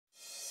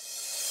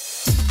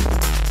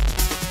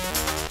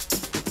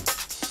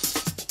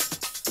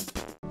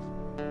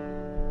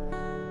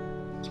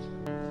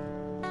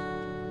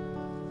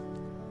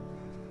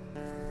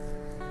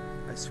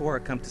swore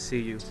I'd come to see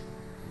you.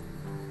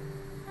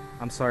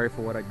 I'm sorry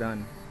for what I've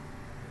done.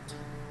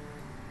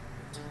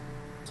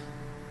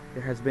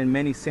 There has been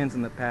many sins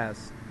in the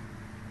past,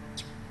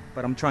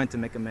 but I'm trying to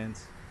make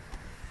amends.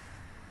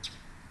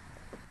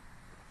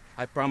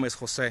 I promise,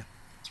 Jose.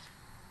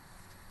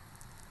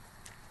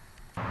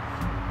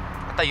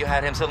 I thought you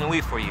had him selling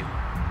weed for you.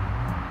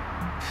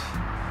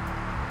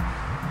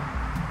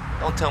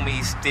 Don't tell me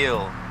he's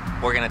still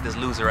working at this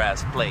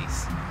loser-ass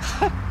place.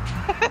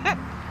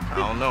 I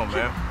don't know,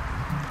 man.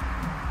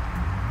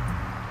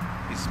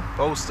 He's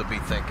supposed to be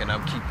thinking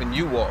I'm keeping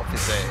you off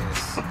his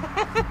ass.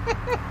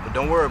 But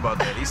don't worry about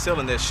that. He's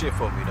selling that shit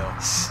for me, though.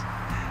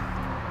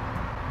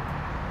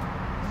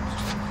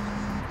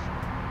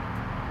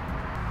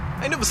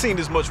 I ain't never seen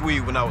this much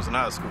weed when I was in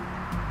high school.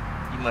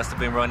 You must have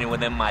been running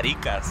with them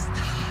maricas.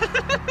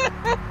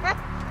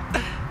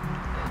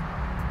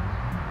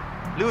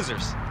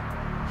 Losers.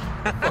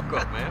 Fuck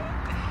up, man.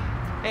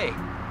 Hey,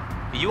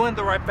 are you on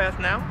the right path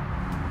now?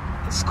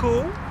 It's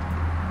cool.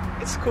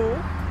 It's cool.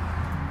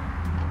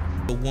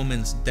 The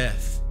woman's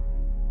death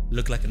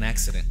looked like an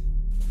accident.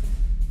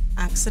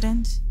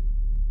 Accident?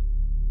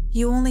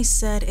 You only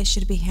said it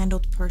should be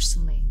handled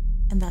personally,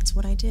 and that's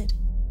what I did.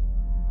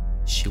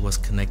 She was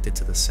connected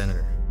to the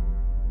senator.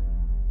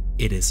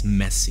 It is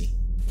messy.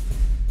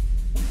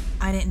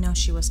 I didn't know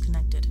she was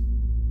connected.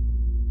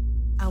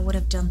 I would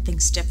have done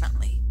things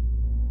differently.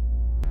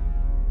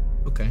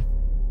 Okay.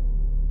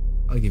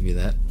 I'll give you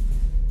that.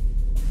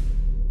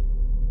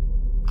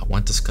 I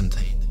want this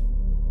contained.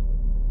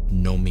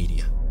 No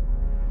media.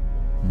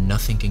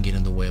 Nothing can get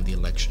in the way of the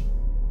election.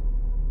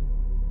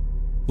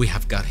 We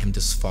have got him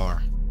this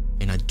far,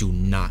 and I do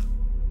not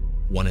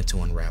want it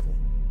to unravel.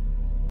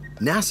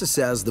 NASA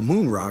says the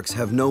moon rocks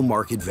have no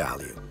market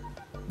value,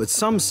 but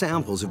some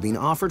samples have been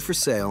offered for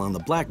sale on the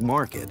black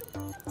market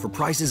for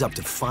prices up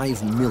to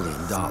 $5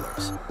 million.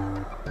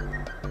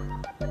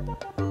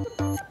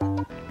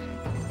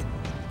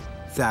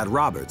 Thad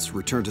Roberts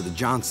returned to the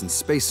Johnson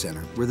Space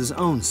Center with his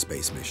own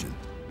space mission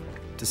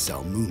to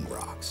sell moon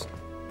rocks.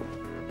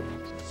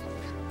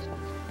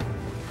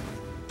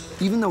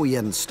 Even though he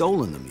hadn't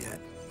stolen them yet,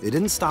 it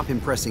didn't stop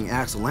him pressing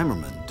Axel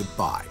Emmerman to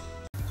buy.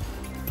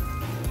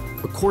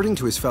 According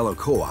to his fellow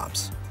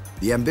co-ops,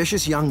 the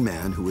ambitious young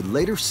man who would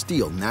later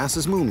steal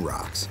NASA's moon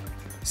rocks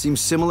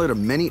seems similar to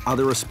many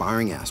other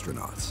aspiring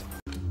astronauts.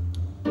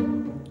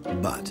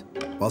 But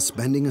while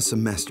spending a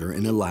semester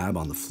in a lab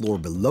on the floor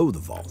below the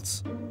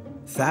vaults,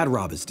 Thad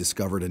Roberts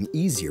discovered an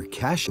easier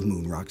cache of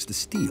moon rocks to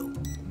steal.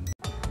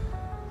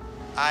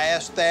 I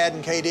asked Thad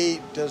and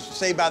KD to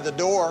stay by the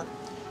door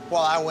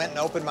while I went and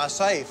opened my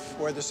safe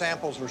where the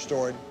samples were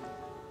stored.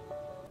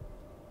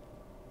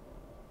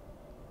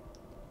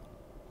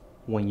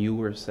 When you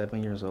were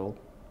 7 years old,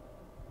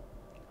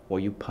 were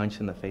you punched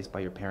in the face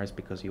by your parents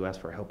because you asked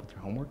for help with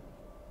your homework?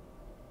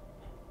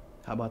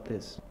 How about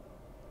this?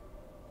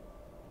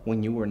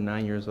 When you were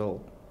 9 years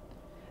old,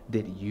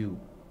 did you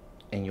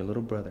and your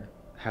little brother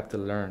have to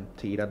learn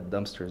to eat at the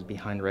dumpsters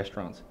behind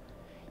restaurants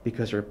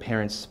because your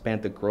parents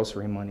spent the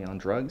grocery money on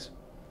drugs?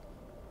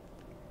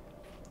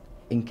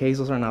 In case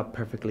those are not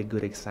perfectly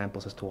good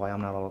examples as to why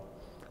I'm not all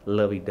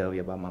lovey-dovey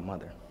about my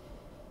mother,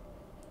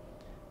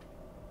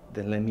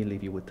 then let me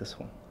leave you with this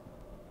one.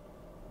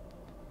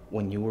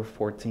 When you were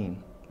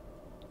 14,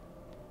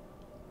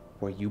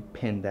 were you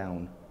pinned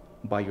down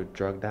by your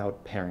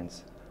drugged-out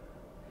parents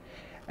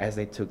as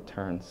they took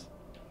turns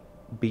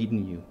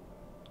beating you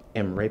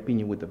and raping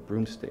you with a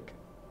broomstick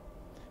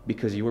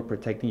because you were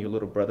protecting your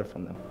little brother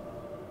from them?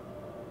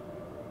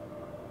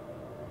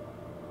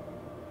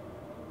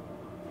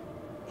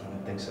 I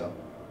don't think so.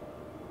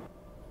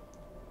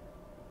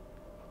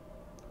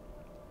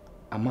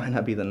 I might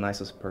not be the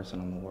nicest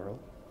person in the world,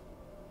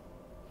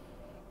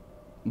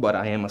 but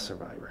I am a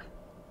survivor.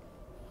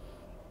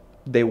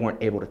 They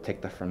weren't able to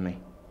take that from me.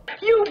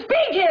 You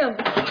beat him!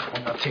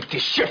 I'm gonna take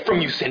this shit from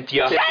you,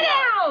 Cynthia. Sit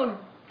down!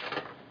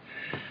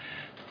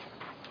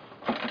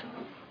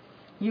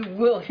 You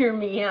will hear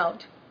me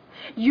out.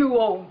 You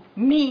owe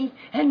me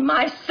and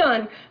my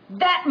son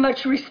that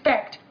much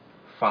respect.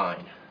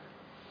 Fine.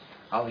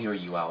 I'll hear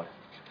you out.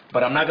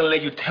 But I'm not gonna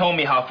let you tell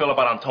me how I feel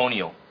about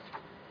Antonio.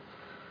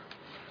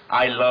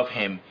 I love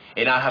him,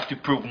 and I have to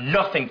prove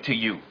nothing to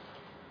you.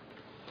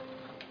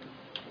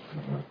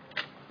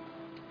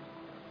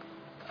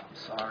 I'm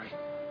sorry.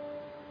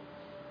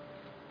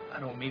 I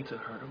don't mean to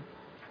hurt him.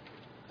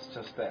 It's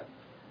just that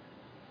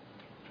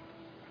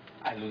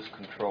I lose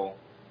control.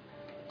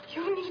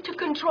 You need to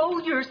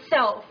control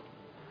yourself.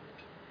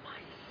 My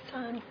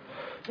son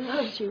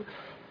loves you.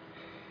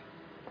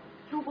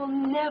 You will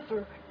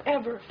never,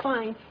 ever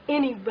find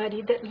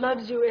anybody that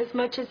loves you as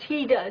much as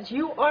he does.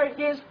 You are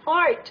his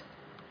heart.